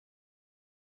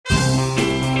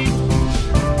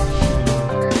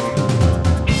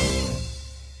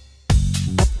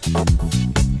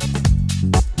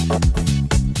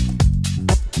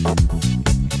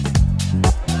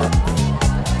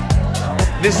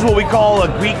This is what we call a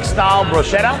Greek-style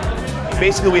bruschetta.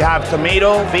 Basically, we have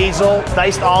tomato, basil,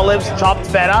 diced olives, chopped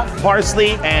feta,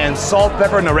 parsley, and salt,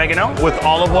 pepper, and oregano with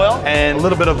olive oil and a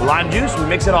little bit of lime juice. We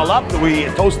mix it all up. We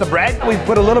toast the bread. We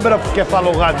put a little bit of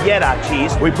kefaloraviera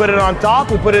cheese. We put it on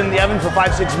top. We put it in the oven for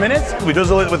 5-6 minutes. We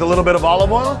drizzle it with a little bit of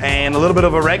olive oil and a little bit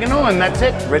of oregano, and that's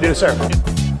it. Ready to serve.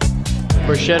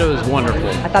 Bruschetta is wonderful.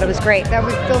 I thought it was great. That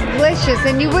was delicious,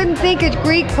 and you wouldn't think a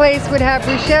Greek place would have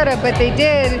bruschetta, but they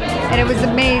did, and it was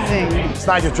amazing. It's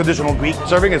not your traditional Greek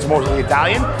serving, it's mostly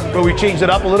Italian, but we changed it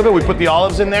up a little bit. We put the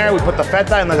olives in there, we put the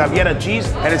feta and the Riviera cheese,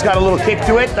 and it's got a little kick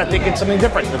to it. I think it's something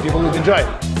different that people would enjoy.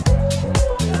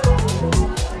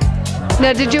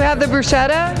 Now, did you have the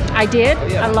bruschetta? I did.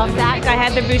 I love that. I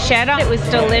had the bruschetta. It was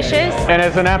delicious. And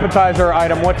as an appetizer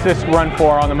item, what's this run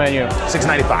for on the menu?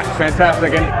 $6.95.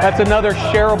 Fantastic. And that's another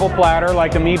shareable platter,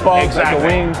 like the meatballs, exactly. like the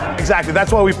wings. Exactly.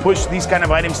 That's why we push these kind of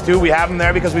items too. We have them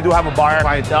there because we do have a bar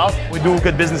clientele. We do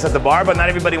good business at the bar, but not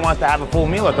everybody wants to have a full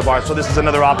meal at the bar, so this is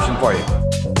another option for you.